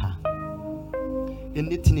altar,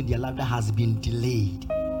 anything in their life that has been delayed,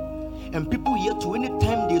 and people here too,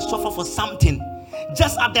 anytime they suffer for something,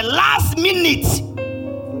 just at the last minute,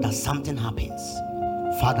 that something happens.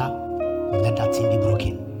 Father, let that thing be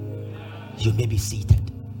broken. You may be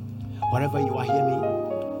seated. Wherever you are, hear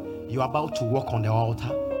me. You are about to walk on the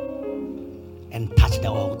altar and touch the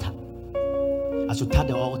altar. As you touch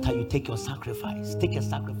the altar, you take your sacrifice. Take a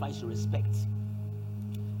sacrifice you respect.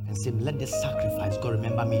 And say, let this sacrifice, God,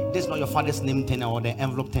 remember me. This is not your father's name thing or the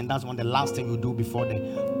envelope thing. That's one the last thing you do before the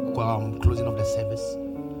closing of the service.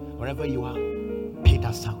 Wherever you are, pay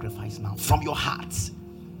that sacrifice now from your heart.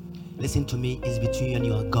 Listen to me, it's between you and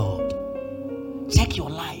your God. Check your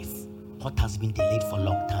life. What has been delayed for a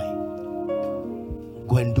long time?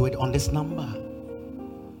 Go and do it on this number.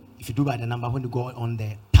 If you do by the number, when you go on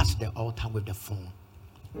there, touch the altar with the phone.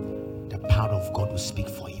 The power of God will speak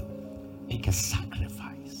for you. Make a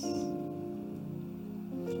sacrifice.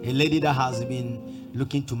 A lady that has been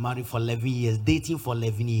looking to marry for 11 years, dating for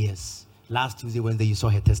 11 years. Last Tuesday, Wednesday, you saw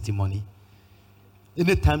her testimony.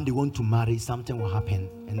 Anytime they want to marry, something will happen.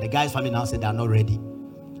 And the guy's family now said they are not ready.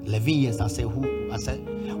 11 years, I said, who? I said,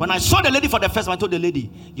 when I saw the lady for the first time, I told the lady,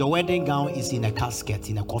 your wedding gown is in a casket,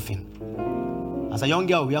 in a coffin. As a young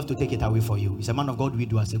girl, we have to take it away for you. It's a man of God we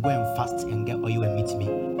do. I said, go and fast and get oil and meet me.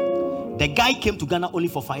 The guy came to Ghana only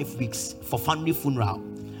for 5 weeks for family funeral.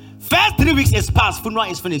 First 3 weeks is past, funeral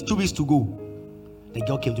is finished, 2 weeks to go. The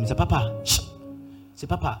girl came to me and said, Papa, shh. Say,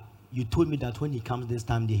 Papa, you told me that when he comes this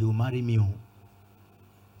time, he will marry me.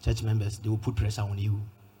 Church members, they will put pressure on you.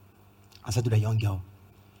 I said to the young girl,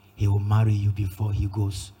 he will marry you before he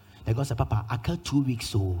goes. The girl said, Papa, I got 2 weeks,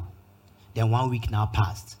 so then 1 week now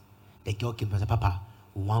passed. The girl came and said, Papa,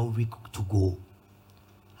 1 week to go.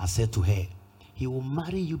 I said to her, he will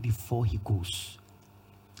marry you before he goes.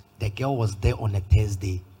 The girl was there on a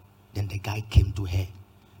Thursday. Then the guy came to her.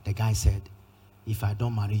 The guy said, if I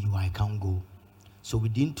don't marry you, I can't go. So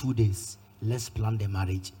within 2 days, let's plan the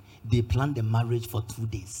marriage. They planned the marriage for 2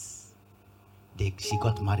 days. She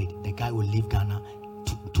got married. The guy will leave Ghana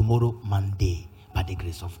tomorrow, Monday, by the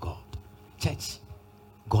grace of God. Church,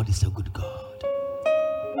 God is a good God.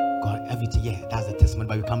 God, everything, yeah, that's the testimony,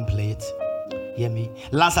 but you can't play it. Hear me?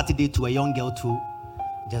 Last Saturday, to a young girl too,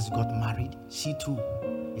 just got married. She too,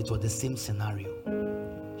 it was the same scenario.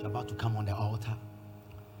 She's about to come on the altar.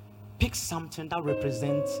 Pick something that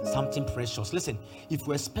represents something precious. Listen, if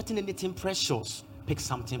you're expecting anything precious, pick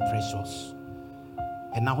something precious.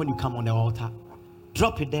 And now when you come on the altar,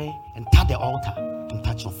 drop it there and touch the altar and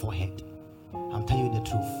touch your forehead. I'm telling you the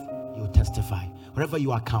truth. You will testify. Wherever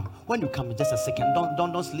you are, come. When you come, just a second.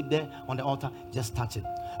 Don't sleep there on the altar. Just touch it.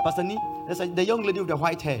 Pastor Nee, the young lady with the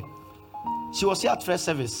white hair. She was here at first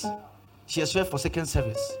service. She is here for second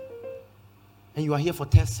service. And you are here for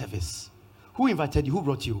third service. Who invited you? Who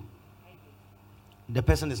brought you? The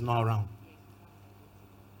person is not around.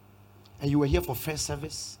 And you were here for first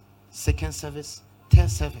service, second service, third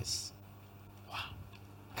service.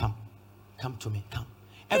 Wow. Come to me. Come.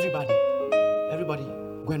 Everybody,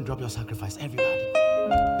 go and drop your sacrifice. Everybody.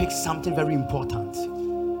 Pick something very important.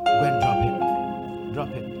 Go and drop it. Drop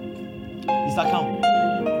it. Mr. Come.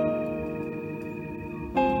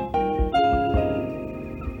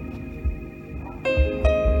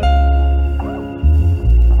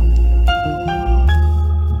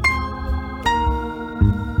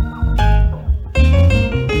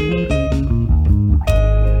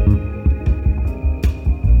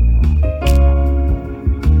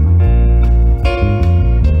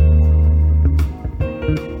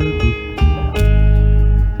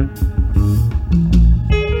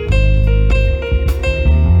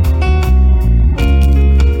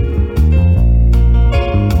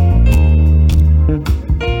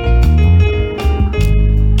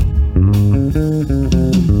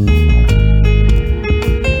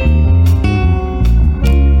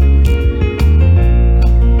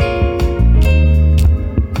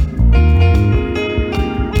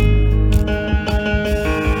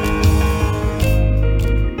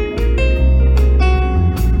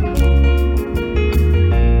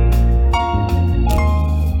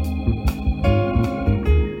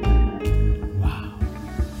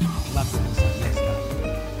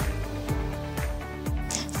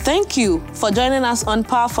 Thank you for joining us on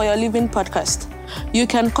Power for Your Living podcast. You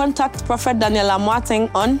can contact Prophet Daniel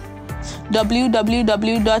Amoateng on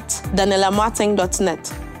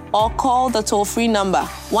www.danielamoateng.net or call the toll-free number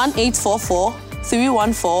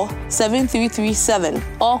 1-844-314-7337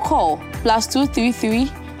 or call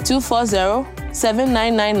 +233 240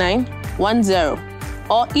 799910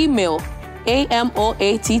 or email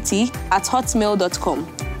amoatt@hotmail.com.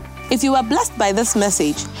 If you were blessed by this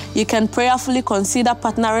message, you can prayerfully consider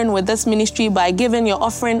partnering with this ministry by giving your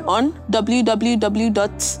offering on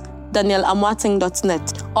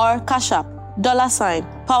www.danielamoateng.net or Cash App,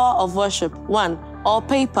 $Power of Worship 1 or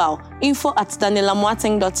PayPal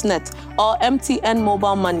info@danielamoateng.net or MTN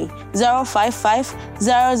Mobile Money 055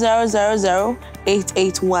 0000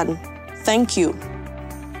 881. Thank you.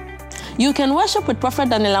 You can worship with Prophet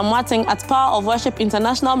Daniel Amoateng at Power of Worship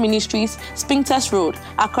International Ministries, Spintex Road,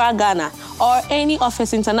 Accra, Ghana, or any of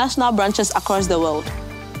his international branches across the world.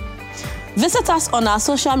 Visit us on our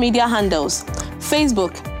social media handles: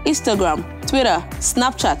 Facebook, Instagram, Twitter,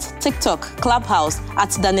 Snapchat, TikTok, Clubhouse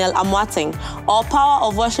 @Daniel Amoateng, or Power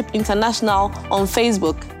of Worship International on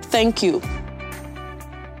Facebook. Thank you.